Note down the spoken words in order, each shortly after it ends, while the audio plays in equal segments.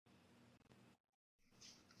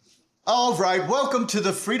All right, welcome to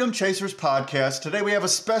the Freedom Chasers podcast. Today we have a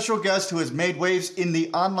special guest who has made waves in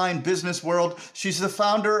the online business world. She's the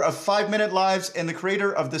founder of 5-Minute Lives and the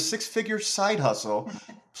creator of the Six-Figure Side Hustle.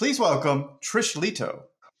 Please welcome Trish Leto.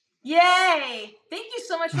 Yay! Thank you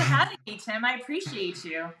so much for having me, Tim. I appreciate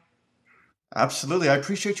you. Absolutely. I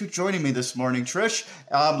appreciate you joining me this morning, Trish.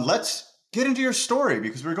 Let's get into your story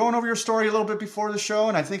because we were going over your story a little bit before the show,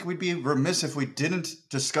 and I think we'd be remiss if we didn't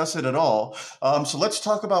discuss it at all. So let's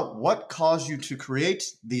talk about what caused you to create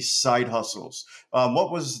these side hustles.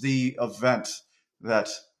 What was the event that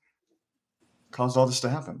caused all this to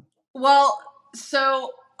happen? Well,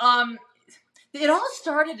 so it all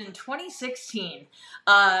started in 2016.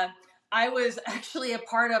 I was actually a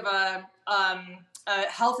part of a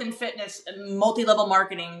health and fitness multi-level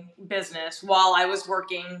marketing business while I was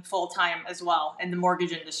working full-time as well in the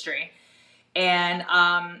mortgage industry. And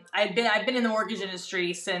I've been in the mortgage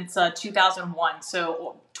industry since 2001,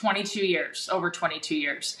 so 22 years, over 22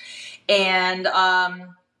 years. And I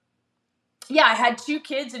had 2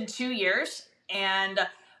 kids in 2 years. And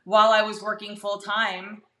while I was working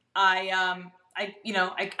full-time, I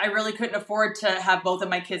really couldn't afford to have both of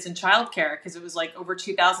my kids in childcare because it was like over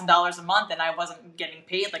 $2,000 a month, and I wasn't getting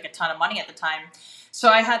paid like a ton of money at the time. So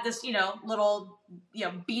I had this, little,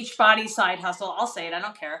 beach body side hustle. I'll say it. I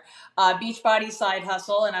don't care. Beach body side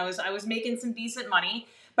hustle. And I was making some decent money,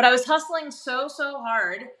 but I was hustling so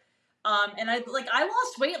hard. And I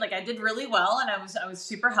lost weight. Like I did really well, and I was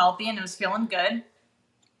super healthy and I was feeling good.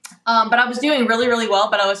 But I was doing really, really well,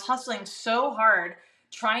 but I was hustling so hard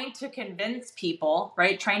trying to convince people,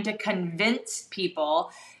 right? Trying to convince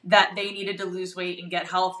people that they needed to lose weight and get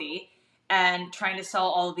healthy, and trying to sell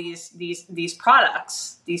all these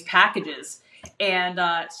products, these packages. And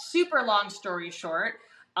super long story short,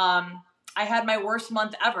 I had my worst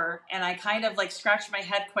month ever, and I kind of like scratched my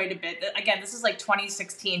head quite a bit. Again, this is like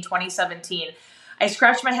 2016, 2017. I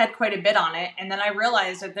scratched my head quite a bit on it, and then I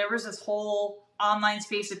realized that there was this whole online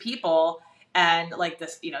space of people, and like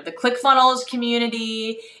this, the ClickFunnels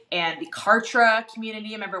community and the Kartra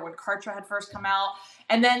community. Remember when Kartra had first come out?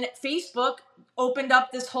 And then Facebook opened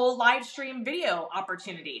up this whole live stream video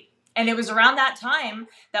opportunity. And it was around that time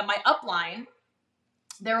that my upline,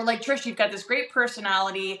 they were like, Trish, you've got this great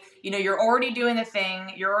personality. You're already doing the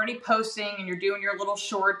thing. You're already posting and you're doing your little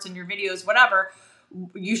shorts and your videos, whatever.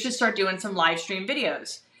 You should start doing some live stream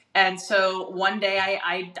videos. And so one day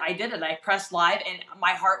I did it. I pressed live and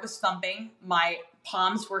my heart was thumping. My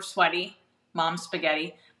palms were sweaty. Mom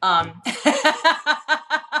spaghetti.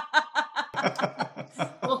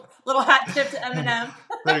 little hat tip to Eminem.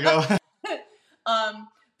 There you go.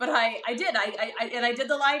 But I did. I did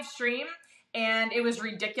the live stream, and it was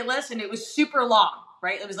ridiculous, and it was super long,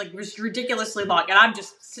 right? It was like ridiculously long, and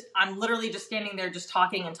I'm literally just standing there just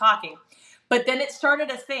talking and talking. But then it started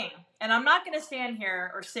a thing, and I'm not going to stand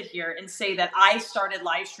here or sit here and say that I started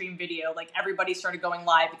live stream video, like everybody started going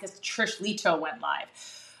live because Trish Leto went live.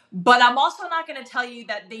 But I'm also not going to tell you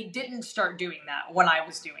that they didn't start doing that when I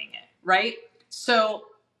was doing it, right? So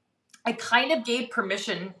I kind of gave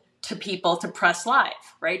permission to people to press live,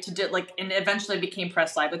 right? And eventually became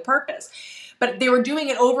Press Live with Purpose. But they were doing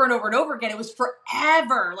it over and over and over again. It was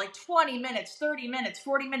forever, like 20 minutes, 30 minutes,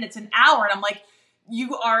 40 minutes, an hour. And I'm like,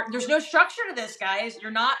 there's no structure to this, guys.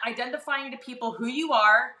 You're not identifying to people who you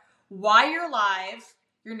are, why you're live.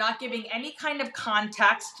 You're not giving any kind of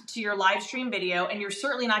context to your live stream video, and you're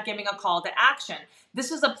certainly not giving a call to action.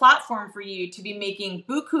 This is a platform for you to be making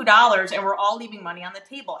buku dollars, and we're all leaving money on the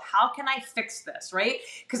table. How can I fix this, right?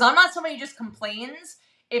 Because I'm not somebody who just complains.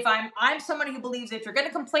 If I'm somebody who believes if you're going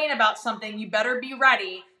to complain about something, you better be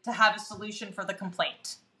ready to have a solution for the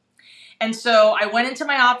complaint. And so I went into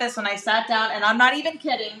my office and I sat down, and I'm not even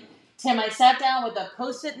kidding, Tim, I sat down with a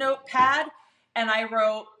Post-it notepad and I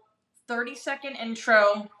wrote 30-second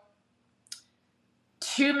intro,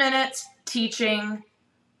 2 minutes teaching,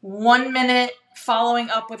 1 minute following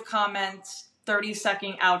up with comments,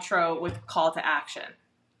 30-second outro with call to action.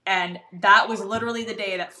 And that was literally the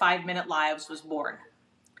day that 5-Minute Lives was born.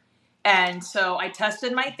 And so I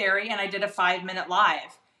tested my theory and I did a 5-minute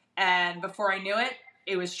live. And before I knew it,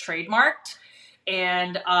 it was trademarked.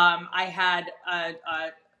 And I had a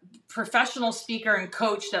professional speaker and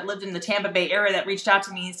coach that lived in the Tampa Bay area that reached out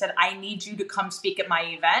to me and said, I need you to come speak at my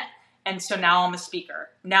event. And so now I'm a speaker.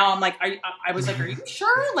 Now I'm like, I was like, are you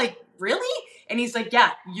sure? Like, really? And he's like,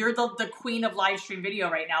 yeah, you're the queen of live stream video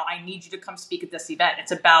right now. I need you to come speak at this event.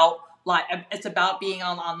 It's about being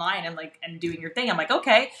online and doing your thing. I'm like,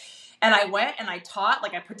 okay. And I went and I taught,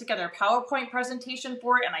 I put together a PowerPoint presentation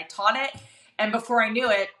for it and I taught it. And before I knew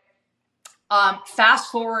it,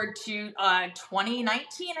 fast forward to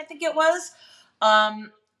 2019, I think it was,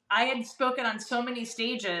 I had spoken on so many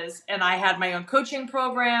stages, and I had my own coaching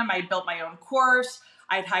program. I built my own course.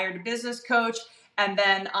 I'd hired a business coach. And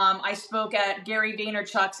then I spoke at Gary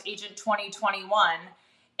Vaynerchuk's Agent 2021.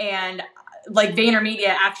 And like VaynerMedia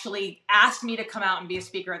actually asked me to come out and be a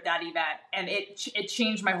speaker at that event. And it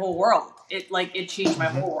changed my whole world. It changed my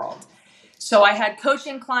whole world. So I had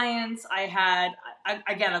coaching clients. I had,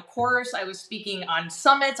 again, a course. I was speaking on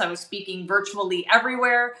summits. I was speaking virtually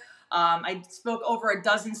everywhere. I spoke over a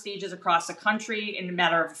dozen stages across the country in a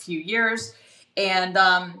matter of a few years. And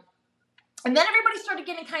then everybody started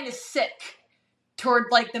getting kind of sick toward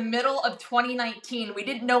like the middle of 2019. We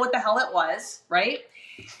didn't know what the hell it was, right?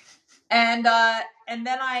 And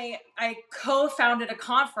then I co-founded a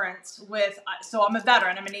conference with, so I'm a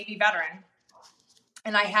veteran, I'm a Navy veteran.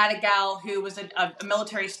 And I had a gal who was a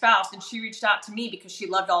military spouse, and she reached out to me because she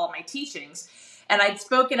loved all of my teachings. And I'd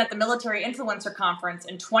spoken at the Military Influencer Conference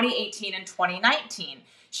in 2018 and 2019.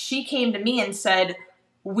 She came to me and said,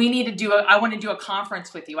 I want to do a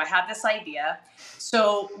conference with you. I have this idea.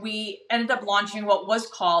 So we ended up launching what was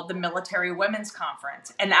called the Military Women's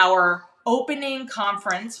Conference. And our opening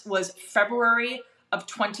conference was February of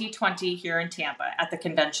 2020 here in Tampa at the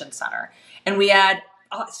Convention Center. And we had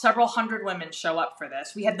several hundred women show up for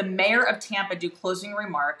this. We had the mayor of Tampa do closing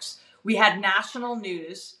remarks. We had national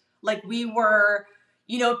news. Like we were,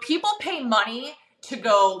 people pay money to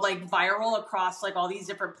go like viral across like all these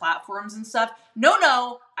different platforms and stuff.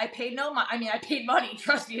 No, I paid no money. I mean, I paid money.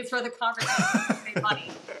 Trust me, it's for the conference. I paid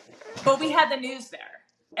money. But we had the news there.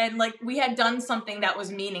 And like we had done something that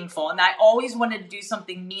was meaningful. And I always wanted to do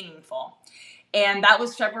something meaningful. And that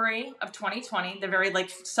was February of 2020, the very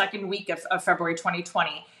like second week of February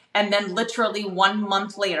 2020. And then literally 1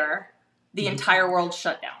 month later, the entire world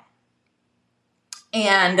shut down.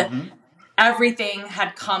 And everything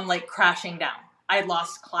had come like crashing down. I had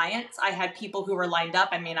lost clients. I had people who were lined up.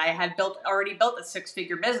 I mean, I had already built a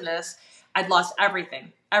 6-figure business. I'd lost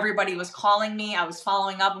everything. Everybody was calling me. I was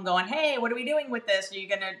following up and going, hey, what are we doing with this? Are you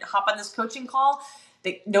going to hop on this coaching call?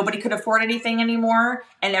 Nobody could afford anything anymore.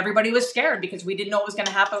 And everybody was scared because we didn't know what was going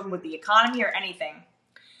to happen with the economy or anything.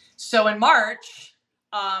 So in March,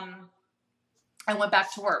 I went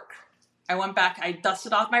back to work. I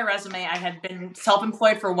dusted off my resume. I had been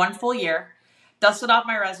self-employed for 1 full year, dusted off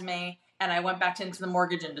my resume, and I went back into the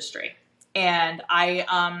mortgage industry. And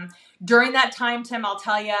during that time, Tim, I'll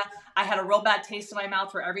tell you, I had a real bad taste in my mouth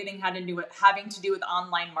for everything having to do with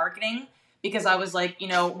online marketing, because I was like,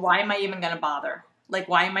 why am I even going to bother? Like,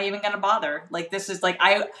 why am I even going to bother? Like, this is like,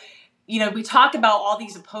 we talk about all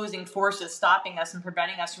these opposing forces stopping us and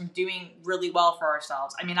preventing us from doing really well for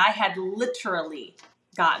ourselves. I mean, I had literally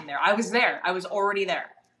gotten there. I was there. I was already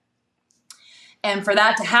there. And for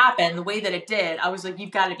that to happen the way that it did, I was like,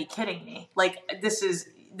 you've got to be kidding me. Like, this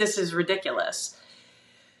is ridiculous.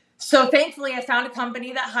 So thankfully I found a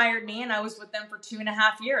company that hired me, and I was with them for 2.5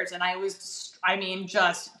 years. And I was,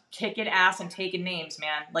 just kicking ass and taking names,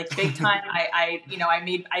 man, like big time. I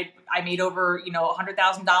made over,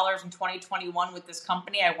 $100,000 in 2021 with this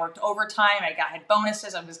company. I worked overtime. I had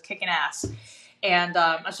bonuses. I was kicking ass. And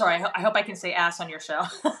I'm sorry, I hope I can say ass on your show.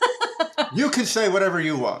 You can say whatever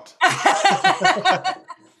you want.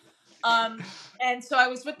 And so I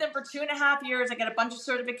was with them for 2.5 years. I got a bunch of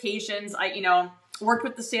certifications. I, worked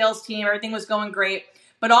with the sales team. Everything was going great.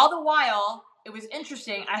 But all the while, it was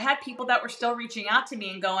interesting. I had people that were still reaching out to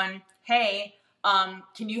me and going, hey,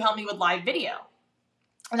 can you help me with live video?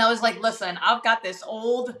 And I was like, listen, I've got this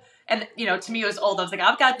old, and to me it was old. I was like,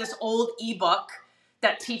 I've got this old ebook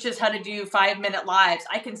that teaches how to do 5-minute lives.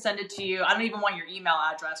 I can send it to you. I don't even want your email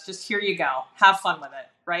address. Just here you go. Have fun with it,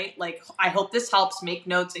 right? Like, I hope this helps. Make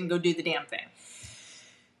notes and go do the damn thing.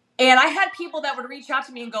 And I had people that would reach out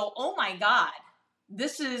to me and go, oh my God,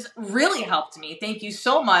 this has really helped me. Thank you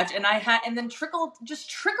so much. And and then trickling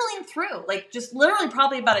through, like just literally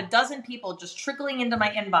probably about a dozen people just trickling into my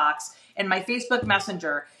inbox and my Facebook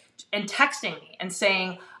Messenger and texting me and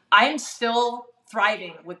saying, I'm still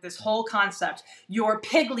thriving with this whole concept. Your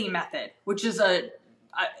Piggly method, which is a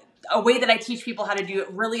way that I teach people how to do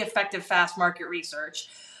really effective, fast market research.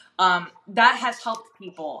 That has helped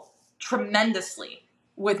people tremendously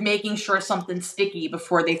with making sure something's sticky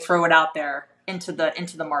before they throw it out there into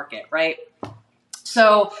the market, right?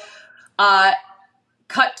 So,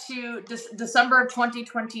 cut to December of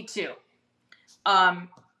 2022.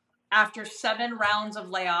 After 7 rounds of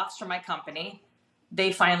layoffs from my company,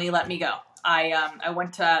 they finally let me go. I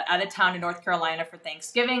went out of town in North Carolina for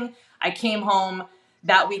Thanksgiving. I came home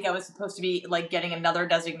that week. I was supposed to be like getting another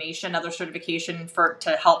designation, another certification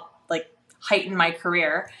to help like heighten my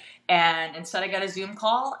career. And instead I got a Zoom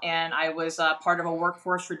call, and I was part of a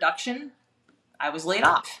workforce reduction. I was laid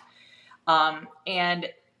off. And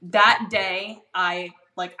that day I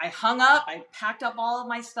hung up, I packed up all of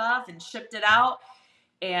my stuff and shipped it out.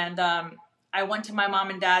 And, I went to my mom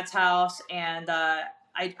and dad's house, and,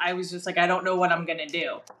 I was just like, I don't know what I'm going to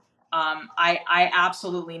do. I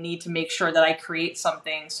absolutely need to make sure that I create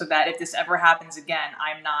something so that if this ever happens again,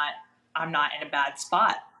 I'm not in a bad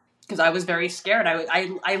spot, because I was very scared.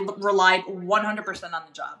 I relied 100% on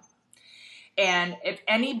the job. And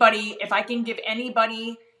if I can give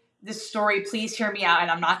anybody this story, please hear me out.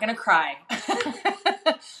 And I'm not going to cry.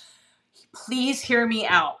 Please hear me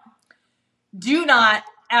out. Do not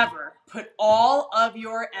ever put all of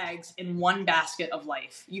your eggs in one basket of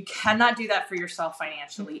life. You cannot do that for yourself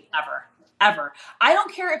financially, ever, ever. I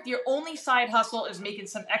don't care if your only side hustle is making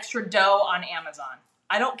some extra dough on Amazon.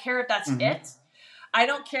 I don't care if that's it. I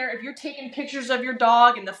don't care if you're taking pictures of your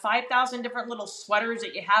dog and the 5,000 different little sweaters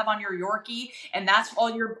that you have on your Yorkie, and that's all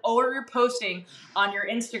you're posting on your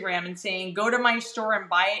Instagram and saying, go to my store and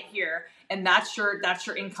buy it here, and that's your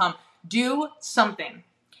income. Do something.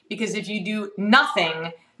 Because if you do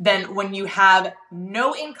nothing, then when you have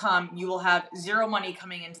no income, you will have zero money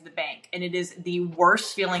coming into the bank. And it is the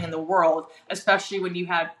worst feeling in the world, especially when you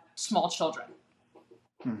have small children.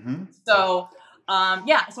 So,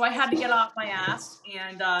 so I had to get off my ass,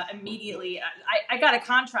 and immediately I got a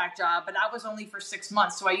contract job, but that was only for 6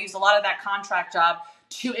 months. So I used a lot of that contract job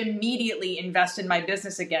to immediately invest in my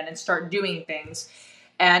business again and start doing things.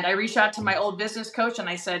 And I reached out to my old business coach and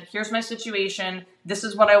I said, here's my situation. This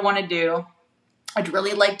is what I want to do. I'd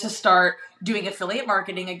really like to start doing affiliate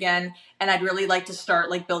marketing again. And I'd really like to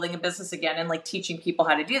start building a business again and teaching people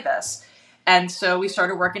how to do this. And so we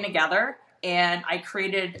started working together, and I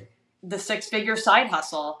created the 6-figure side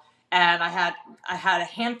hustle. And I had a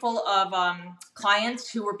handful of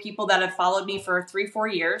clients who were people that had followed me for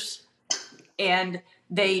 3-4 years. And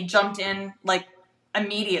they jumped in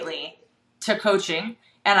immediately to coaching.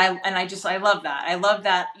 And I love that. I love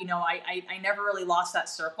that, I never really lost that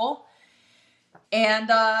circle.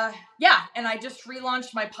 And, and I just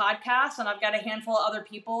relaunched my podcast, and I've got a handful of other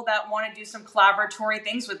people that want to do some collaboratory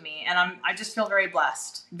things with me. And I just feel very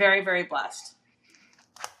blessed, very, very blessed.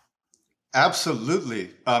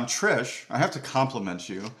 Absolutely. Trish, I have to compliment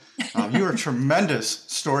you. You are a tremendous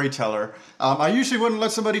storyteller. I usually wouldn't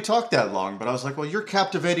let somebody talk that long, but I was like, well, you're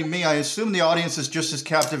captivating me. I assume the audience is just as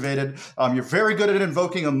captivated. You're very good at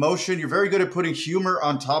invoking emotion. You're very good at putting humor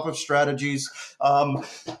on top of strategies.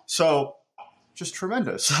 So just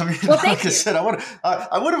tremendous. I mean, well, like I said, I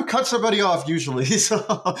would have cut somebody off usually,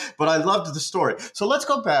 but I loved the story. So let's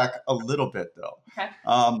go back a little bit though. Okay.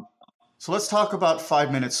 So let's talk about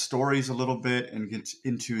 5-minute stories a little bit and get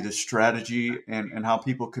into the strategy and how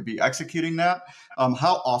people could be executing that.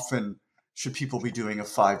 How often should people be doing a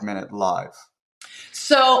 5-minute live?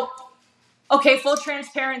 So, okay, full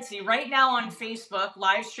transparency. Right now on Facebook,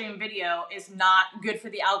 live stream video is not good for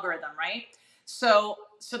the algorithm, right? So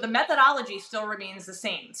the methodology still remains the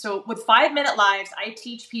same. So with 5-minute lives, I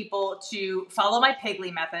teach people to follow my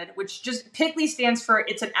Piggly method, which just Piggly stands for,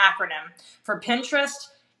 it's an acronym for Pinterest,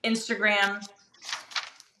 Instagram,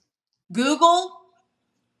 Google,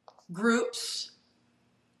 Groups,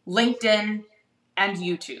 LinkedIn, and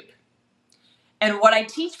YouTube. And what I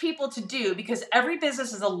teach people to do, because every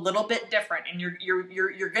business is a little bit different, and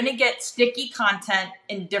you're going to get sticky content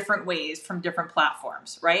in different ways from different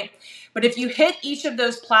platforms, right? But if you hit each of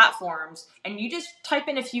those platforms and you just type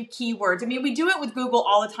in a few keywords, I mean, we do it with Google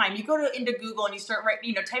all the time. You go into Google and you start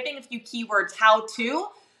typing a few keywords, how to.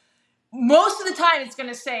 Most of the time, it's going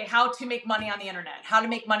to say how to make money on the internet, how to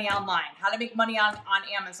make money online, how to make money on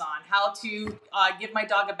Amazon, how to give my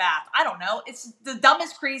dog a bath. I don't know. It's the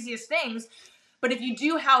dumbest, craziest things. But if you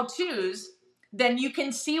do how-tos, then you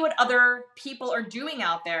can see what other people are doing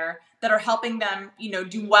out there that are helping them,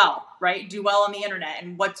 do well, right? Do well on the internet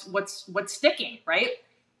and what's sticking, right?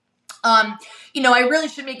 I really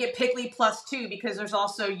should make it Piggly plus 2, because there's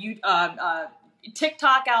also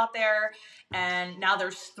TikTok out there, and now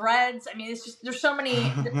there's Threads. I mean, it's just, there's so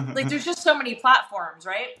many, there's just so many platforms,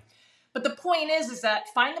 right? But the point is that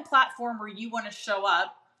find the platform where you want to show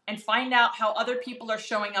up and find out how other people are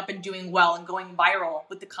showing up and doing well and going viral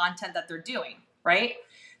with the content that they're doing, right?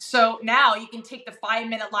 So now you can take the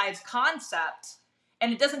 5-minute lives concept,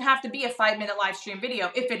 and it doesn't have to be a 5-minute live stream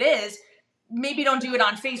video. If it is, maybe don't do it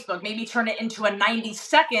on Facebook. Maybe turn it into a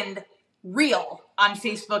 90-second reel on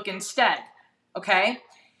Facebook instead, okay?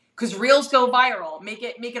 Because reels go viral. Make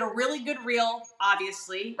it a really good reel,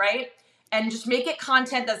 obviously, right? And just make it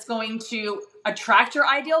content that's going to attract your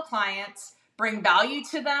ideal clients, bring value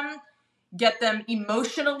to them, get them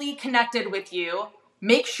emotionally connected with you,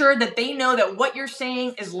 Make sure that they know that what you're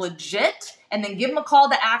saying is legit, and then give them a call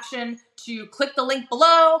to action to click the link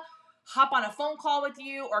below, hop on a phone call with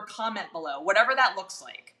you, or comment below, whatever that looks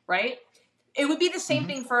like, right? It would be the same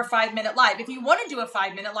thing for a 5-minute live. If you want to do a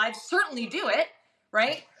 5-minute live, certainly do it,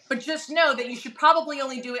 right? But just know that you should probably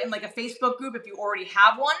only do it in like a Facebook group if you already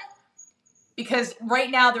have one, because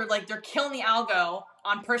right now they're killing the algo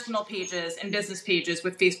on personal pages and business pages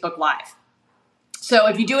with Facebook Live. So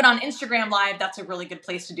if you do it on Instagram Live, that's a really good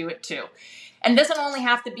place to do it too. And it doesn't only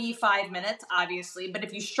have to be 5 minutes, obviously, but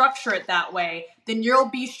if you structure it that way, then you'll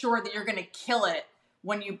be sure that you're going to kill it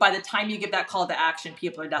by the time you give that call to action,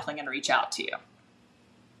 people are definitely going to reach out to you.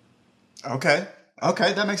 Okay.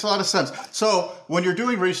 Okay, that makes a lot of sense. So when you're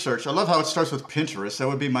doing research, I love how it starts with Pinterest. That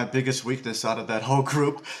would be my biggest weakness out of that whole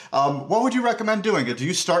group. What would you recommend doing? Do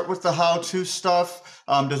you start with the how-to stuff?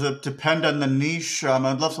 Does it depend on the niche?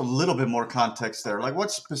 I'd love a little bit more context there. Like,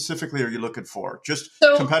 what specifically are you looking for? Just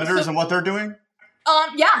competitors and what they're doing?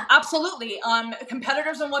 Yeah, absolutely.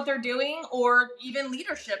 Competitors and what they're doing, or even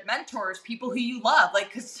leadership, mentors, people who you love.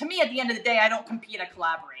 Like, because to me, at the end of the day, I don't compete, I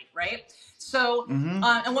collaborate, right? So,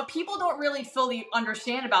 and what people don't really fully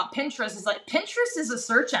understand about Pinterest is like, Pinterest is a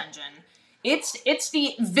search engine. It's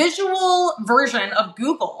the visual version of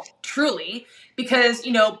Google, truly, because,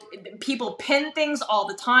 people pin things all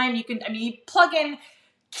the time. You plug in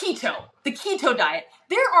keto, the keto diet.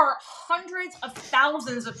 There are hundreds of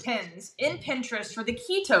thousands of pins in Pinterest for the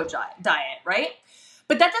keto diet, right?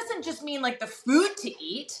 But that doesn't just mean like the food to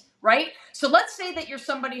eat, right? So let's say that you're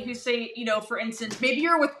somebody who for instance, maybe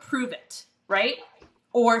you're with Prove It, right?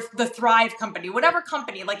 Or the Thrive company, whatever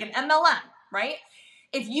company, like an MLM, right?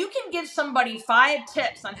 If you can give somebody 5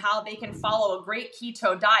 tips on how they can follow a great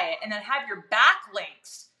keto diet and then have your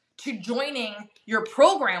backlinks to joining your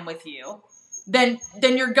program with you, then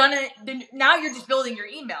now you're just building your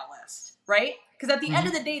email list, right? Because at the end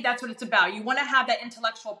of the day, that's what it's about. You want to have that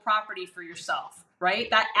intellectual property for yourself, right?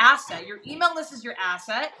 That asset. Your email list is your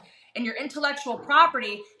asset, and your intellectual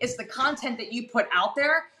property is the content that you put out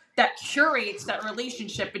there that curates that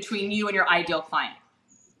relationship between you and your ideal client.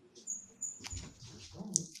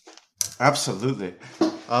 Absolutely.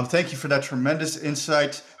 Thank you for that tremendous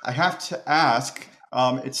insight. I have to ask,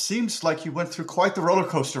 it seems like you went through quite the roller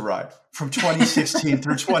coaster ride from 2016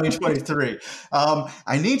 through 2023.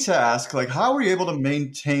 I need to ask, how were you able to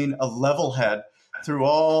maintain a level head through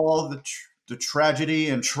all the tragedy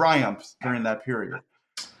and triumph during that period?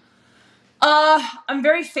 I'm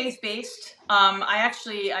very faith-based. I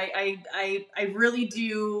really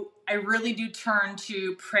do turn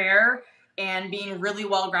to prayer and being really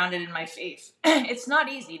well grounded in my faith. It's not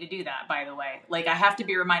easy to do that, by the way. Like, I have to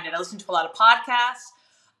be reminded. I listen to a lot of podcasts.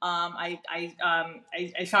 I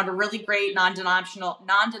found a really great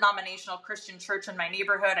non-denominational Christian church in my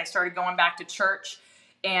neighborhood. I started going back to church,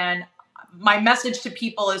 and my message to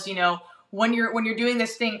people is, when you're doing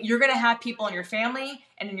this thing, you're going to have people in your family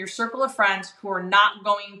and in your circle of friends who are not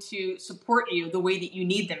going to support you the way that you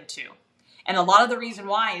need them to. And a lot of the reason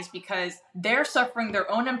why is because they're suffering their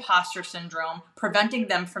own imposter syndrome, preventing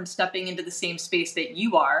them from stepping into the same space that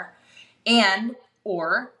you are,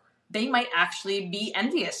 or they might actually be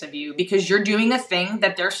envious of you because you're doing a thing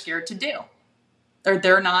that they're scared to do, or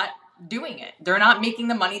they're not doing it. They're not making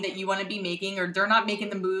the money that you want to be making, or they're not making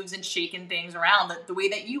the moves and shaking things around the way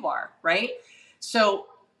that you are, right? So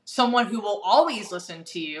someone who will always listen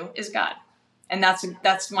to you is God. And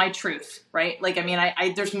that's my truth, right?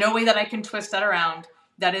 There's no way that I can twist that around.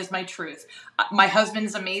 That is my truth. My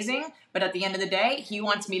husband's amazing, but at the end of the day, he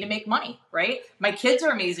wants me to make money, right? My kids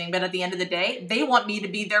are amazing, but at the end of the day, they want me to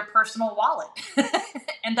be their personal wallet.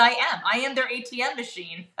 And I am their ATM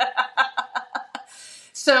machine.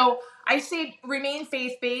 So I say remain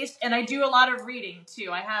faith-based, and I do a lot of reading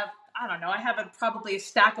too. I have probably a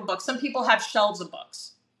stack of books. Some people have shelves of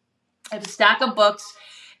books. I have a stack of books,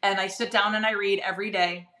 and I sit down and I read every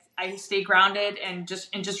day. I stay grounded and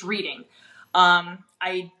just reading.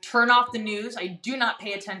 I turn off the news. I do not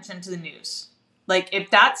pay attention to the news. Like, if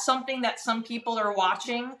that's something that some people are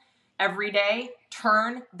watching every day,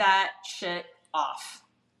 turn that shit off.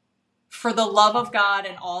 For the love of God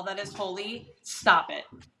and all that is holy, stop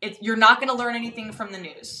it. You're not going to learn anything from the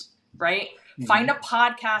news, right? Mm-hmm. Find a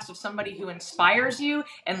podcast of somebody who inspires you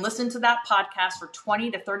and listen to that podcast for 20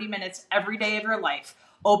 to 30 minutes every day of your life.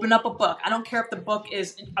 Open up a book. I don't care if the book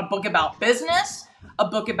is a book about business, a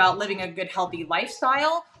book about living a good, healthy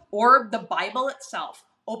lifestyle, or the Bible itself.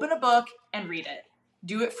 Open a book and read it.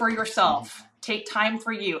 Do it for yourself. Take time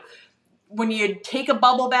for you. When you take a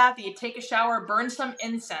bubble bath, you take a shower, burn some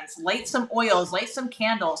incense, light some oils, light some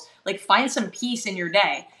candles, find some peace in your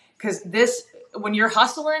day. Because when you're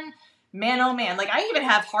hustling, man, oh man, like I even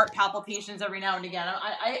have heart palpitations every now and again.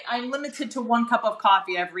 I'm limited to 1 cup of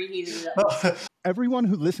coffee. I've reheated it up. Everyone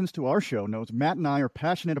who listens to our show knows Matt and I are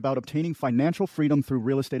passionate about obtaining financial freedom through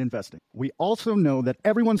real estate investing. We also know that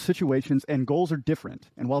everyone's situations and goals are different.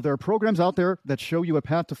 And while there are programs out there that show you a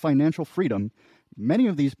path to financial freedom, many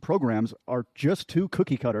of these programs are just too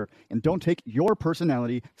cookie cutter and don't take your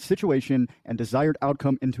personality, situation, and desired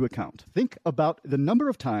outcome into account. Think about the number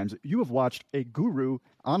of times you have watched a guru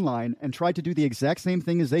online and tried to do the exact same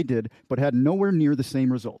thing as they did, but had nowhere near the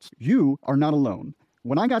same results. You are not alone.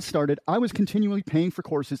 When I got started, I was continually paying for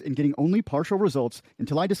courses and getting only partial results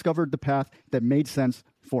until I discovered the path that made sense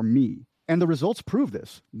for me. And the results prove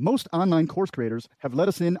this. Most online course creators have let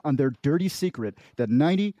us in on their dirty secret that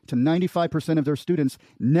 90 to 95% of their students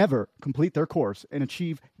never complete their course and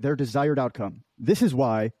achieve their desired outcome. This is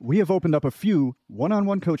why we have opened up a few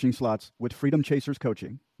one-on-one coaching slots with Freedom Chasers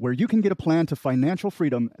Coaching, where you can get a plan to financial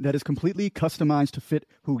freedom that is completely customized to fit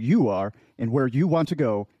who you are and where you want to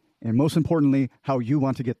go, and most importantly, how you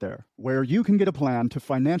want to get there. Where you can get a plan to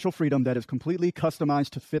financial freedom that is completely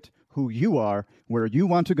customized to fit who you are, where you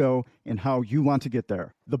want to go, and how you want to get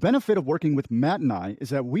there. The benefit of working with Matt and I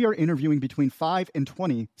is that we are interviewing between 5 and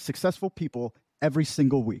 20 successful people every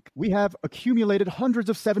single week. We have accumulated hundreds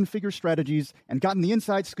of 7-figure strategies and gotten the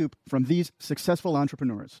inside scoop from these successful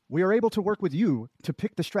entrepreneurs. We are able to work with you to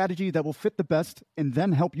pick the strategy that will fit the best and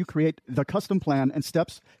then help you create the custom plan and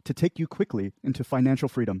steps to take you quickly into financial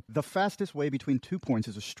freedom. The fastest way between 2 points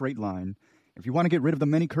is a straight line. If you want to get rid of the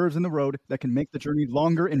many curves in the road that can make the journey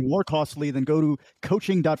longer and more costly, then go to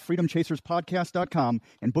coaching.freedomchaserspodcast.com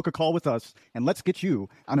and book a call with us, and let's get you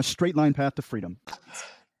on a straight line path to freedom.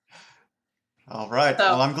 All right. So,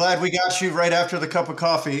 well, I'm glad we got you right after the cup of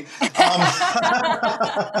coffee.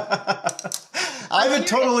 I'm in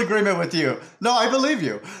total agreement with you. No, I believe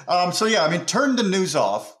you. So yeah, I mean, turn the news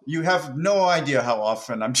off. You have no idea how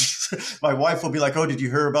often my wife will be like, oh, did you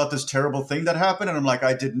hear about this terrible thing that happened? And I'm like,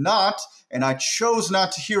 I did not. And I chose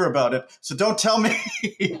not to hear about it. So don't tell me.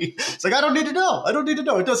 It's like, I don't need to know. I don't need to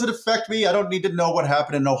know. It doesn't affect me. I don't need to know what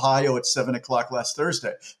happened in Ohio at 7:00 last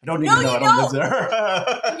Thursday. I don't need to know. I don't live there.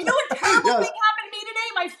 You know what terrible thing happened to me today?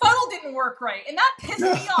 My funnel didn't work right. And that pissed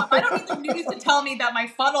me off. I don't need the news to tell me that my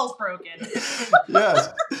funnel's broken.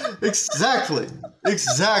 Yes, exactly.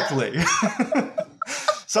 Exactly.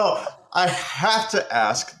 So I have to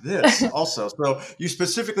ask this also. So you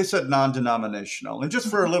specifically said non-denominational. And just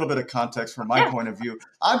for a little bit of context from my point of view,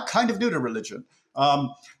 I'm kind of new to religion.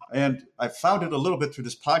 And I found it a little bit through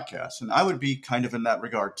this podcast. And I would be kind of in that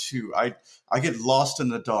regard too. I get lost in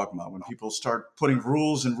the dogma when people start putting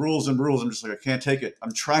rules and rules and rules. I'm just like, I can't take it.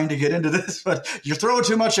 I'm trying to get into this, but you're throwing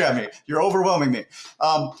too much at me. You're overwhelming me.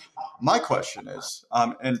 My question is,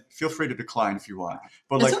 and feel free to decline if you want,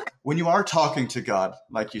 but like when you are talking to God,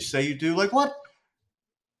 like you say you do, like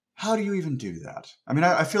how do you even do that? I mean,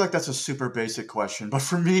 I feel like that's a super basic question, but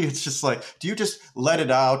for me, it's just like, do you just let it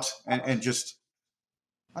out and just,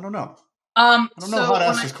 I don't know. I don't know how to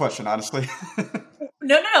ask this question, honestly.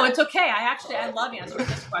 No, it's okay. I love answering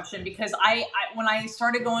this question because I when I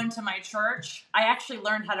started going to my church, I actually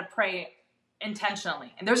learned how to pray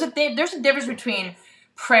intentionally. And there's a difference between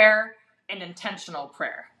prayer and intentional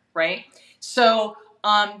prayer, right? So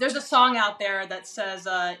there's a song out there that says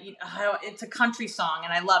it's a country song,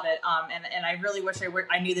 and I love it. And I really wish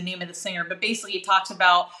I knew the name of the singer, but basically it talks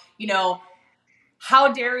about,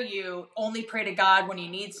 how dare you only pray to God when you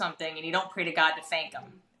need something and you don't pray to God to thank him.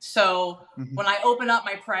 So when I open up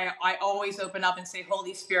my prayer, I always open up and say,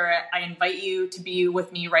 Holy Spirit, I invite you to be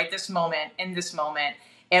with me right this moment, in this moment.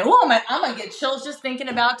 And I'm going to get chills just thinking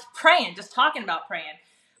about praying, just talking about praying.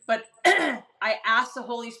 But I ask the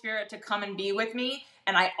Holy Spirit to come and be with me.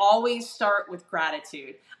 And I always start with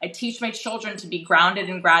gratitude. I teach my children to be grounded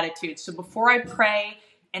in gratitude. So before I pray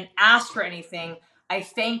and ask for anything, I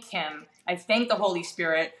thank him. I thank the Holy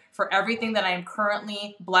Spirit for everything that I am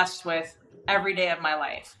currently blessed with every day of my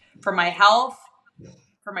life. For my health,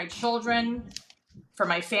 for my children, for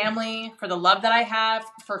my family, for the love that I have,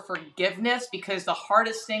 for forgiveness, because the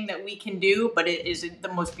hardest thing that we can do, but it is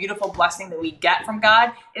the most beautiful blessing that we get from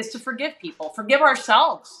God, is to forgive people, forgive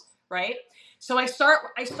ourselves, right? So I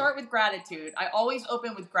start with gratitude. I always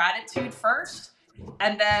open with gratitude first,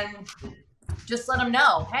 and then just let them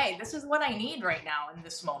know, hey, this is what I need right now in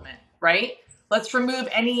this moment, right? Let's remove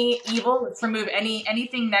any evil. Let's remove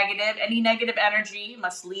anything negative. Any negative energy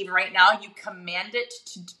must leave right now. You command it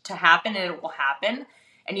to happen, and it will happen.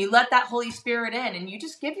 And you let that Holy Spirit in, and you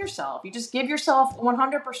just give yourself. You just give yourself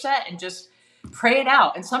 100% and just pray it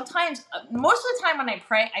out. And sometimes, most of the time when I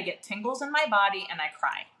pray, I get tingles in my body and I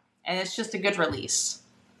cry. And it's just a good release.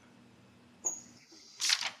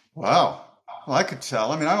 Wow. Well, I could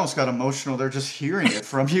tell. I mean, I almost got emotional there just hearing it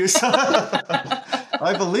from you. So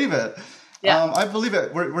I believe it. Yeah. I believe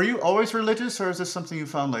it. Were you always religious, or is this something you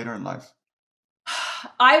found later in life?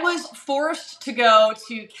 I was forced to go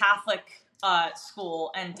to Catholic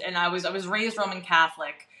school, and I was raised Roman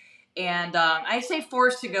Catholic, and I say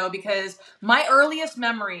forced to go because my earliest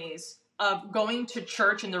memories of going to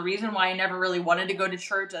church, and the reason why I never really wanted to go to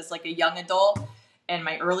church as like a young adult and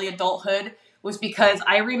my early adulthood, was because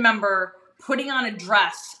I remember putting on a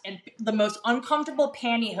dress and the most uncomfortable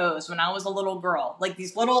pantyhose when I was a little girl, like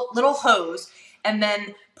these little hose, and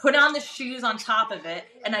then put on the shoes on top of it,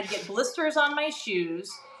 and I'd get blisters on my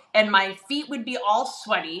shoes, and my feet would be all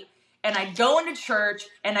sweaty, and I'd go into church,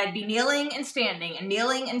 and I'd be kneeling and standing, and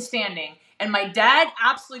kneeling and standing, and my dad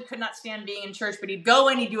absolutely could not stand being in church, but he'd go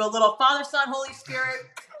in, he'd do a little Father, Son, Holy Spirit,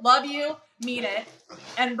 love you, mean it,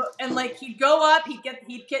 and like he'd go up,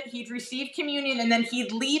 he'd receive communion, and then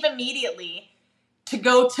he'd leave immediately to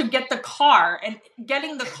go to get the car, and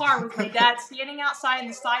getting the car with my dad standing outside in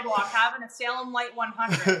the sidewalk having a Salem Light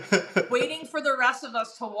 100, waiting for the rest of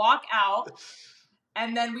us to walk out,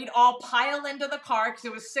 and then we'd all pile into the car because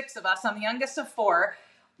it was 6 of us. I'm the youngest of 4.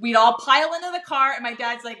 We'd all pile into the car, and my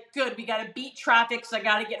dad's like, good, we got to beat traffic, so I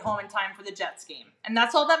got to get home in time for the Jets game. And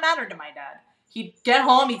that's all that mattered to my dad. He'd get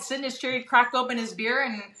home, he'd sit in his chair, he'd crack open his beer,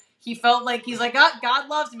 and he felt like, he's like, oh, God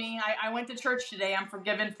loves me. I went to church today. I'm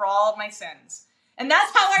forgiven for all of my sins. And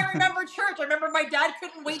that's how I remember church. I remember my dad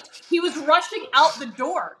couldn't wait. He was rushing out the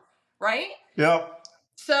door, right? Yeah.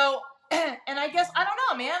 So, and I guess, I don't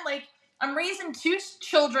know, man, like, I'm raising 2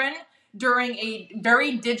 children during a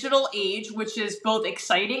very digital age, which is both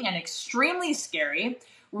exciting and extremely scary.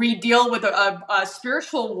 We deal with a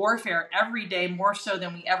spiritual warfare every day, more so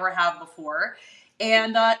than we ever have before.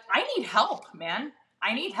 And I need help, man.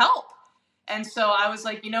 I need help. And so I was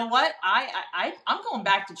like, you know what? I'm going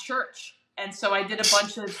back to church. And so I did a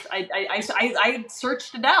bunch of, I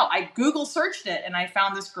searched it out. I Google searched it, and I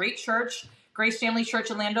found this great church, Grace Family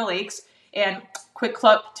Church in Land O'Lakes, and quick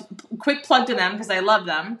plug to them because I love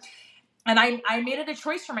them. And I made it a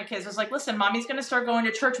choice for my kids. I was like, listen, mommy's going to start going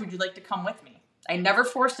to church. Would you like to come with me? I never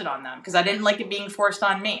forced it on them because I didn't like it being forced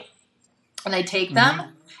on me. And I take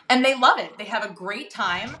them, and they love it. They have a great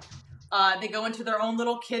time. They go into their own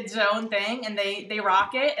little kid zone thing, and they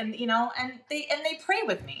rock it, and and they pray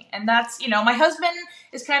with me, and that's my husband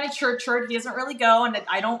is kind of church. He doesn't really go, and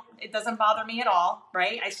it doesn't bother me at all,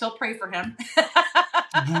 right? I still pray for him,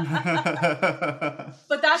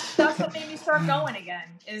 but that's what made me start going again.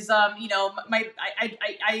 Is I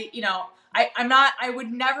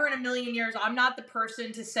would never in a million years. I'm not the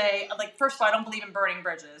person to say, like, first of all, I don't believe in burning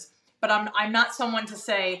bridges, but I'm not someone to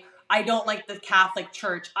say, I don't like the Catholic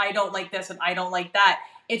Church, I don't like this, and I don't like that.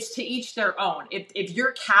 It's to each their own. If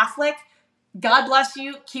you're Catholic, God bless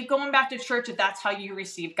you. Keep going back to church if that's how you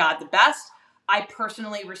receive God the best. I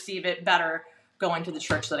personally receive it better going to the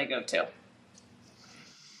church that I go to.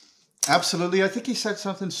 Absolutely. I think he said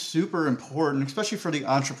something super important, especially for the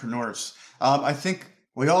entrepreneurs. I think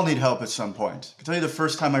we all need help at some point. I can tell you the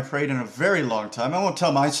first time I prayed in a very long time. I won't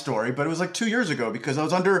tell my story, but it was like 2 years ago because I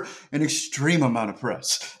was under an extreme amount of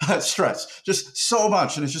stress, just so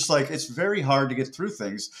much. And it's just like, it's very hard to get through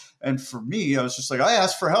things. And for me, I was just like, I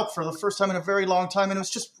asked for help for the first time in a very long time. And it was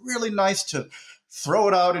just really nice to throw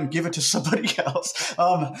it out and give it to somebody else,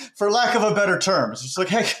 for lack of a better term. It's just like,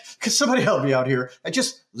 hey, could somebody help me out here? And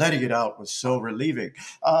just letting it out was so relieving.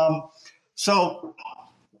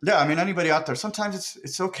 Yeah, I mean, anybody out there, sometimes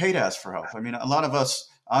it's okay to ask for help. I mean, a lot of us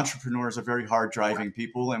entrepreneurs are very hard driving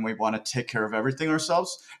people, and we want to take care of everything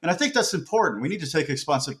ourselves. And I think that's important. We need to take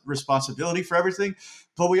responsibility for everything,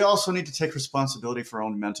 but we also need to take responsibility for our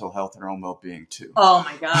own mental health and our own well-being too. Oh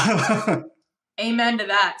my God. Amen to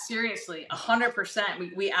that. Seriously,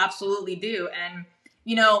 100%. We absolutely do. And,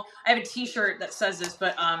 I have a t-shirt that says this,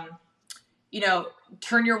 but,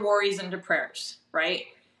 turn your worries into prayers, right?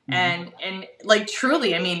 And like,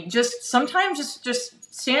 truly, I mean, just sometimes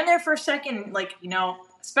just stand there for a second, like,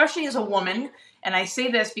 especially as a woman. And I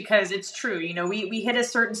say this because it's true. We hit a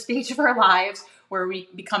certain stage of our lives where we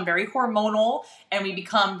become very hormonal, and we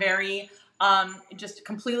become very, just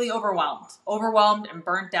completely overwhelmed and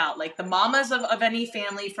burnt out. Like the mamas of any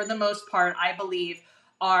family, for the most part, I believe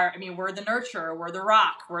we're the nurturer, we're the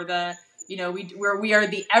rock, we're the, we are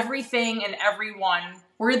the everything and everyone.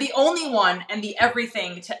 We're the only one and the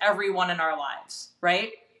everything to everyone in our lives,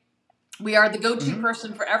 right? We are the go-to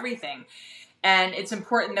person for everything. And it's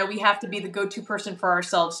important that we have to be the go-to person for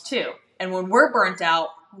ourselves too. And when we're burnt out,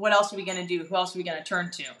 what else are we going to do? Who else are we going to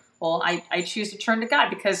turn to? Well, I choose to turn to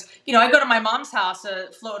God because, I go to my mom's house,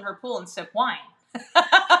 float in her pool and sip wine.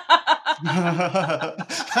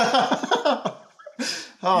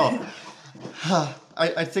 Oh,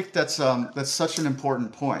 I think that's such an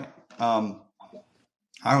important point.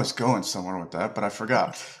 I was going somewhere with that, but I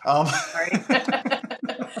forgot. Sorry.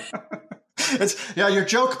 Yeah, your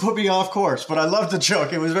joke put me off course, but I loved the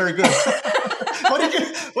joke. It was very good.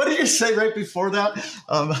 What did you say right before that?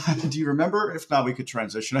 Do you remember? If not, we could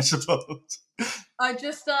transition, I suppose. I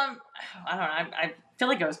just I don't know. I feel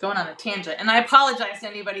like I was going on a tangent, and I apologize to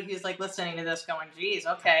anybody who's like listening to this, going, "Geez,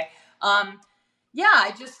 okay." Yeah,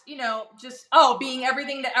 I just being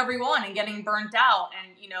everything to everyone and getting burnt out,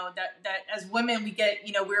 and that as women we get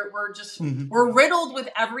we're just we're riddled with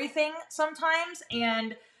everything sometimes,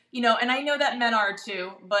 and and I know that men are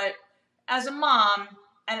too, but as a mom.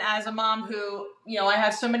 And as a mom who, I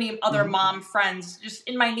have so many other mom friends just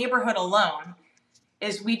in my neighborhood alone,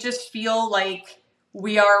 is we just feel like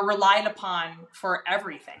we are relied upon for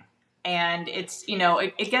everything. And it's,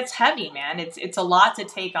 it gets heavy, man. It's a lot to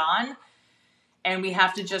take on. And we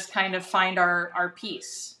have to just kind of find our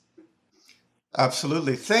peace.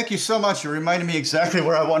 Absolutely. Thank you so much. You reminded me exactly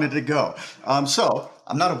where I wanted to go. So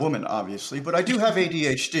I'm not a woman, obviously, but I do have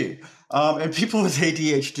ADHD. And people with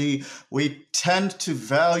ADHD, we tend to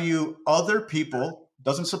value other people.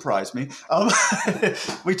 Doesn't surprise me.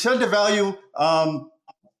 We tend to value,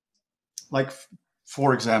 like,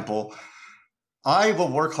 for example, I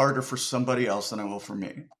will work harder for somebody else than I will for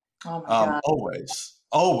me. Oh my God.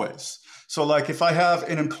 Always. So like if I have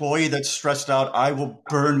an employee that's stressed out, I will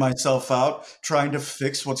burn myself out trying to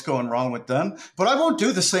fix what's going wrong with them. But I won't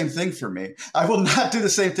do the same thing for me. I will not do the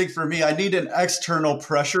same thing for me. I need an external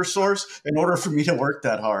pressure source in order for me to work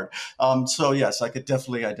that hard. So yes, I could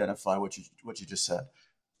definitely identify what you just said.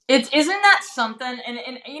 Isn't that something?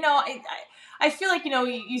 And I feel like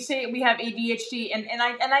you say we have ADHD, and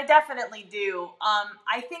I definitely do.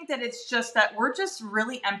 I think that it's just that we're just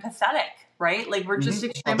really empathetic, right? Like we're just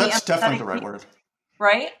extremely that's empathetic. That's definitely the right word,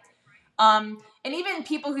 right? And even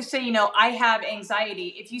people who say, I have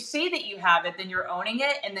anxiety, if you say that you have it, then you're owning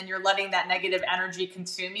it, and then you're letting that negative energy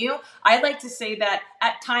consume you. I like to say that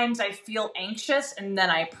at times I feel anxious, and then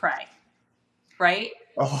I pray, right?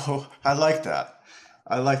 Oh, I like that.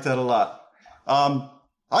 I like that a lot.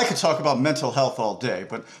 I could talk about mental health all day,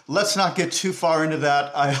 but let's not get too far into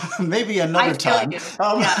that. Maybe another time.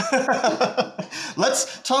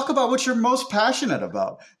 Let's talk about what you're most passionate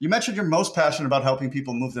about. You mentioned you're most passionate about helping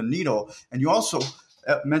people move the needle, and you also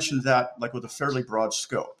mentioned that like with a fairly broad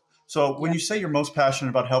scope. So when you say you're most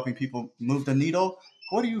passionate about helping people move the needle,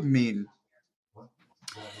 what do you mean?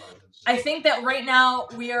 I think that right now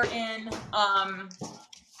we are in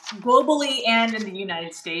globally and in the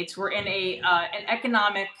United States, we're in an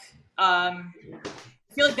economic. I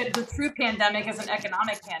feel like the true pandemic is an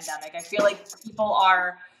economic pandemic. I feel like people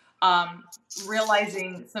are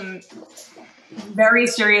realizing some very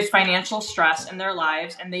serious financial stress in their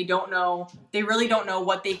lives, and they really don't know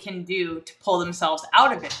what they can do to pull themselves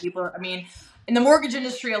out of it. In the mortgage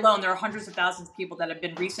industry alone, there are hundreds of thousands of people that have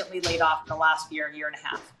been recently laid off in the last year and a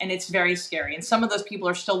half. And it's very scary. And some of those people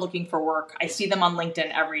are still looking for work. I see them on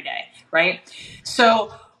LinkedIn every day, right?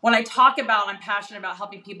 So when I talk about, I'm passionate about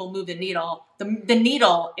helping people move the needle, the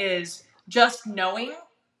needle is just knowing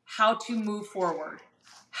how to move forward,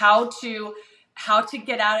 how to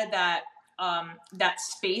get out of that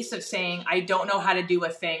space of saying, I don't know how to do a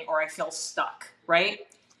thing, or I feel stuck, right?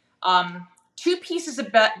 Two pieces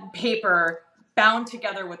of paper bound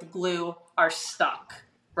together with glue are stuck,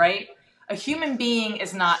 right? A human being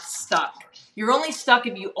is not stuck. You're only stuck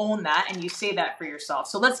if you own that and you say that for yourself.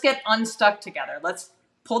 So let's get unstuck together. Let's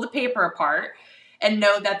pull the paper apart and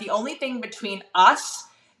know that the only thing between us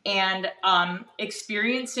and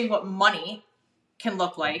experiencing what money can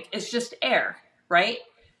look like is just air, right?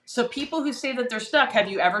 So people who say that they're stuck, have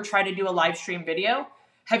you ever tried to do a live stream video?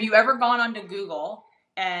 Have you ever gone onto Google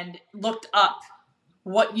and looked up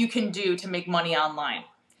what you can do to make money online?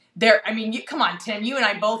 Come on, Tim, you and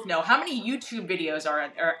I both know how many YouTube videos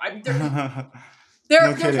are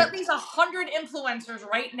there's at least 100 influencers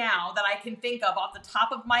right now that I can think of off the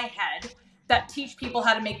top of my head that teach people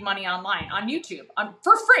how to make money online on YouTube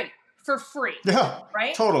for free. Yeah,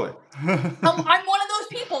 right? Totally. I'm one of those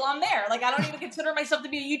people. I'm there. Like, I don't even consider myself to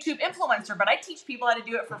be a YouTube influencer, but I teach people how to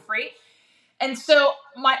do it for free. And so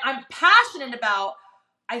I'm passionate about,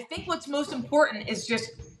 I think what's most important is just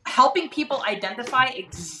helping people identify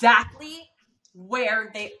exactly where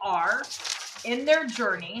they are in their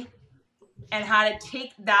journey and how to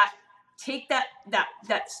take that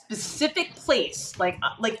specific place, like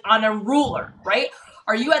on a ruler, right?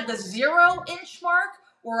 Are you at the 0-inch mark,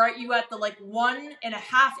 or are you at the 1.5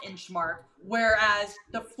 inch mark? Whereas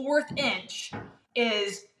the 4th inch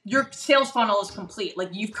is your sales funnel is complete. Like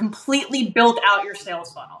you've completely built out your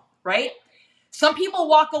sales funnel, right? Some people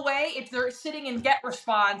walk away if they're sitting in get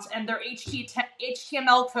response and their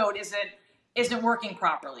HTML code isn't working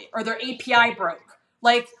properly or their API broke.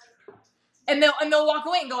 Like, and they'll walk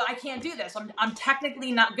away and go, I can't do this. I'm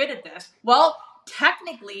technically not good at this. Well,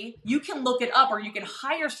 technically you can look it up or you can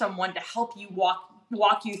hire someone to help you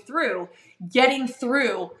walk you through getting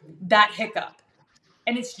through that hiccup.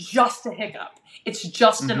 And it's just a hiccup. It's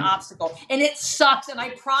just an obstacle. And it sucks. And I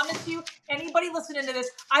promise you, anybody listening to this,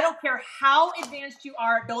 I don't care how advanced you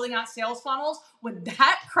are at building out sales funnels, when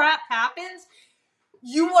that crap happens,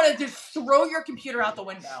 you want to just throw your computer out the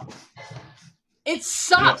window. It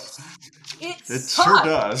sucks. Yes. It sucks. Sure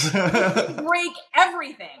does. You break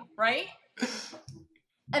everything, right?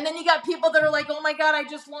 And then you got people that are like, oh my God, I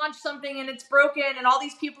just launched something and it's broken and all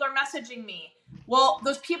these people are messaging me. Well,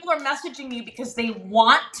 those people are messaging you because they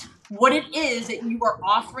want what it is that you are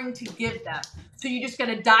offering to give them. So you just got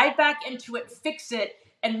to dive back into it, fix it,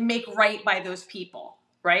 and make right by those people,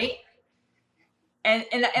 right? And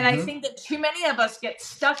I think that too many of us get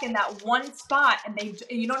stuck in that one spot and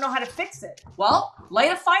you don't know how to fix it. Well,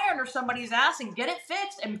 light a fire under somebody's ass and get it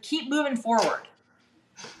fixed and keep moving forward.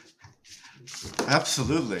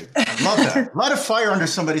 Absolutely. I love that. Light a fire under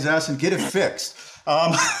somebody's ass and get it fixed.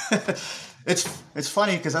 It's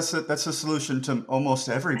funny because that's a solution to almost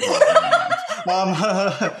every problem.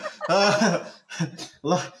 A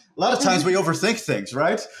lot of times we overthink things,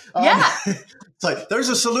 right? Yeah. It's like there's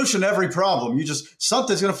a solution to every problem.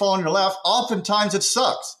 Something's going to fall on your lap. Oftentimes it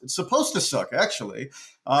sucks. It's supposed to suck, actually.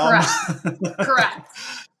 Correct.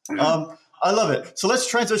 I love it. So let's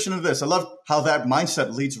transition to this. I love how that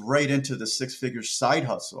mindset leads right into the six-figure side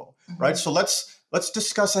hustle, right? So let's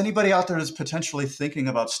discuss anybody out there that's potentially thinking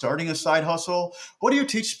about starting a side hustle. What do you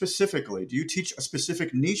teach specifically? Do you teach a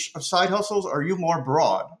specific niche of side hustles, or are you more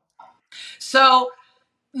broad? So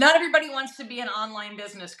not everybody wants to be an online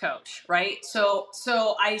business coach, right? So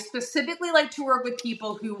I specifically like to work with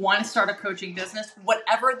people who want to start a coaching business,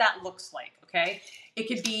 whatever that looks like, okay? It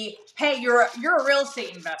could be, hey, you're a real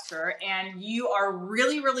estate investor and you are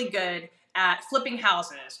really, really good at flipping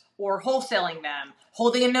houses or wholesaling them,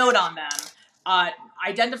 holding a note on them,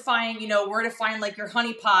 identifying, where to find like your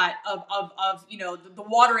honeypot of the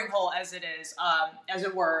watering hole as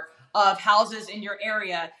it were, of houses in your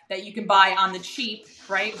area that you can buy on the cheap,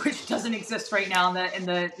 right? Which doesn't exist right now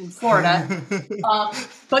in Florida.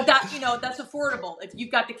 But that's affordable. If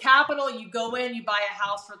you've got the capital, you go in, you buy a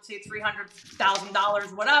house for, let's say,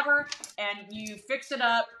 $300,000, whatever, and you fix it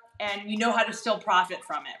up and you know how to still profit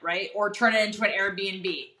from it, right? Or turn it into an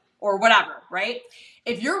Airbnb or whatever, right?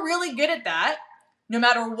 If you're really good at that, no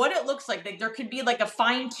matter what it looks like there could be like a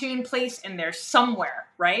fine-tuned place in there somewhere,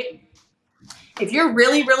 right? If you're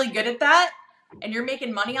really, really good at that and you're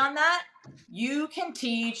making money on that, you can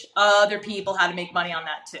teach other people how to make money on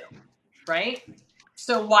that too, right?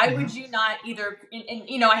 So why would you not either,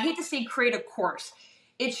 and I hate to say create a course.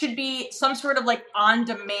 It should be some sort of like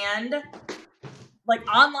on-demand, like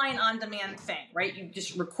online on-demand thing, right? You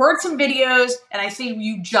just record some videos, and I say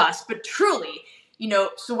but truly,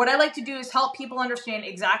 so what I like to do is help people understand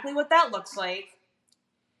exactly what that looks like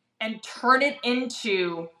and turn it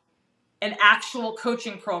into an actual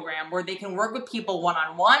coaching program where they can work with people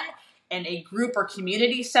one-on-one in a group or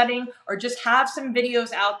community setting, or just have some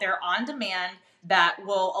videos out there on demand that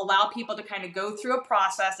will allow people to kind of go through a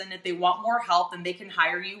process. And if they want more help, then they can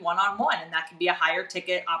hire you one-on-one, and that can be a higher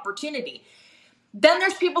ticket opportunity. Then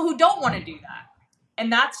there's people who don't want to do that.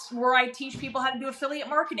 And that's where I teach people how to do affiliate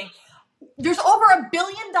marketing. There's over $1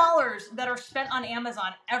 billion that are spent on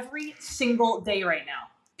Amazon every single day right now.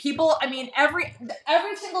 People, every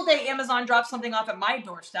single day Amazon drops something off at my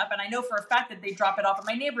doorstep, and I know for a fact that they drop it off at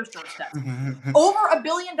my neighbor's doorstep. Over $1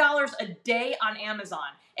 billion a day on Amazon.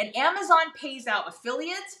 And Amazon pays out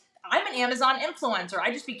affiliates. I'm an Amazon influencer.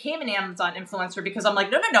 I just became an Amazon influencer because I'm like,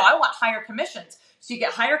 no, I want higher commissions. So you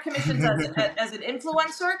get higher commissions as an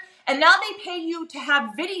influencer. And now they pay you to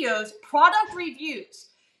have videos, product reviews.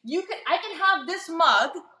 I can have this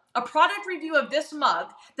mug, a product review of this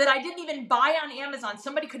mug that I didn't even buy on Amazon.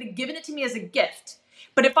 Somebody could have given it to me as a gift.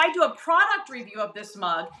 But if I do a product review of this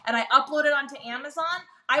mug and I upload it onto Amazon,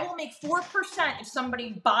 I will make 4% if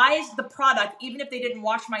somebody buys the product, even if they didn't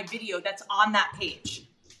watch my video that's on that page.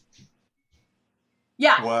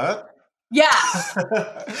 Yeah. What? Yeah.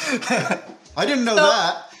 I didn't know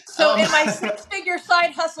that. So in my six-figure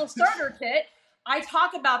side hustle starter kit, I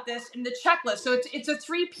talk about this in the checklist. So it's a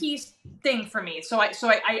 3-piece thing for me. So I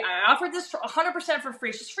offer this for 100% for free.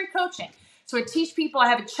 It's just free coaching. So I teach people. I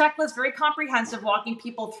have a checklist, very comprehensive, walking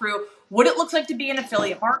people through what it looks like to be an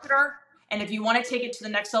affiliate marketer And if you want to take it to the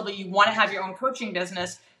next level, you want to have your own coaching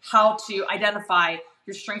business, how to identify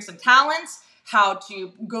your strengths and talents, how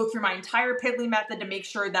to go through my entire Piddly method to make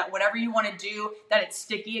sure that whatever you want to do, that it's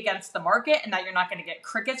sticky against the market and that you're not going to get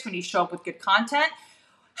crickets when you show up with good content,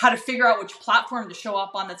 how to figure out which platform to show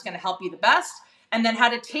up on that's going to help you the best, and then how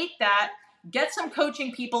to take that, get some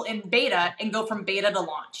coaching people in beta and go from beta to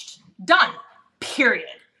launched. Done. Period.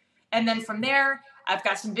 And then from there, I've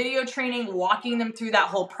got some video training walking them through that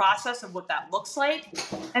whole process of what that looks like.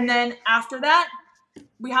 And then after that,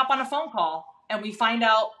 we hop on a phone call and we find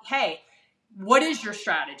out, hey, what is your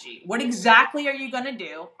strategy? What exactly are you going to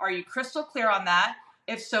do? Are you crystal clear on that?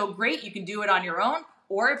 If so, great, you can do it on your own.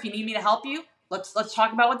 Or if you need me to help you, let's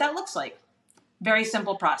talk about what that looks like. Very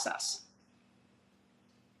simple process.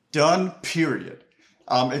 Done, period.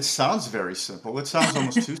 It sounds very simple. It sounds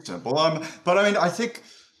almost too simple. But I mean, I think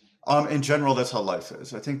in general, that's how life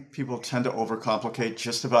is. I think people tend to overcomplicate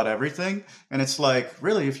just about everything. And it's like,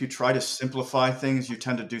 really, if you try to simplify things, you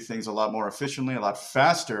tend to do things a lot more efficiently, a lot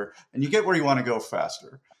faster, and you get where you want to go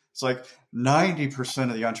faster. It's like 90%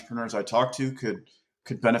 of the entrepreneurs I talk to could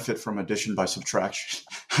benefit from addition by subtraction.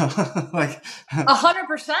 Like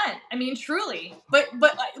 100%. I mean, truly. But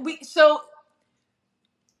so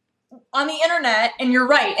on the internet, and you're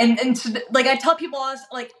right. And so, like I tell people,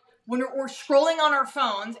 like when we're scrolling on our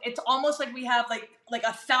phones, it's almost like we have like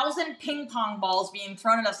 1,000 ping pong balls being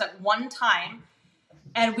thrown at us at one time.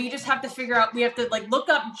 And we just have to figure out, we have to like look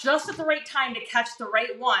up just at the right time to catch the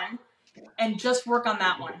right one and just work on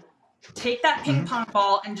that one. Take that ping pong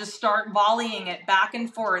ball and just start volleying it back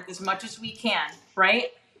and forth as much as we can, right?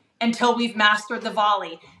 Until we've mastered the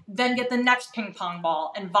volley. Then get the next ping pong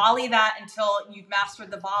ball and volley that until you've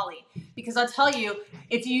mastered the volley. Because I'll tell you,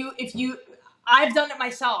 if you I've done it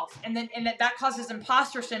myself, and that causes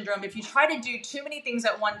imposter syndrome. If you try to do too many things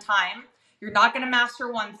at one time, you're not going to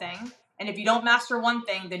master one thing. And if you don't master one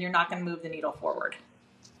thing, then you're not going to move the needle forward.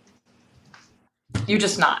 You're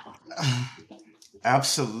just not.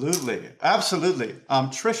 Absolutely.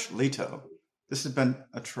 Trish Leto, this has been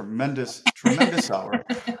a tremendous hour.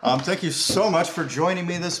 Thank you so much for joining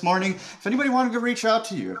me this morning. If anybody wanted to reach out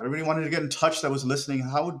to you, if anybody wanted to get in touch that was listening,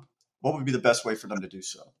 what would be the best way for them to do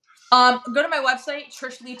so? Go to my website,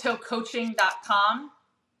 TrishLetoCoaching.com,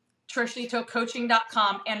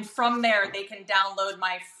 TrishLetoCoaching.com, and from there they can download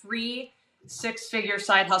my free 6-figure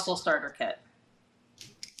side hustle starter kit.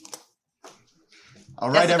 All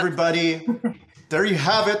right, everybody. There you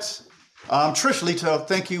have it. Trish Leto,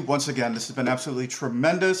 thank you once again. This has been absolutely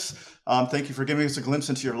tremendous. Thank you for giving us a glimpse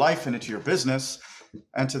into your life and into your business.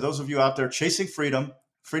 And to those of you out there chasing freedom,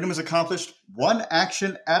 freedom is accomplished one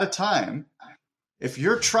action at a time. If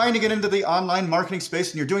you're trying to get into the online marketing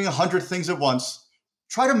space and you're doing 100 things at once,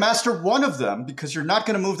 try to master one of them, because you're not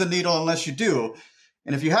going to move the needle unless you do.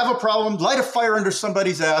 And if you have a problem, light a fire under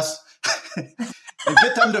somebody's ass and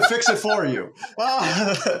get them to fix it for you.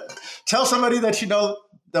 Tell somebody that you know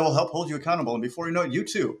that will help hold you accountable. And before you know it, you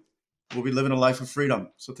too will be living a life of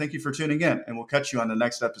freedom. So thank you for tuning in, and we'll catch you on the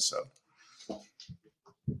next episode.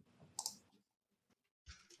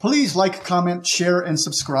 Please like, comment, share, and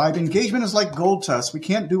subscribe. Engagement is like gold to us. We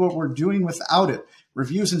can't do what we're doing without it.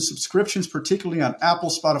 Reviews and subscriptions, particularly on Apple,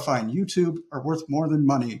 Spotify, and YouTube, are worth more than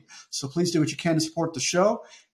money. So please do what you can to support the show.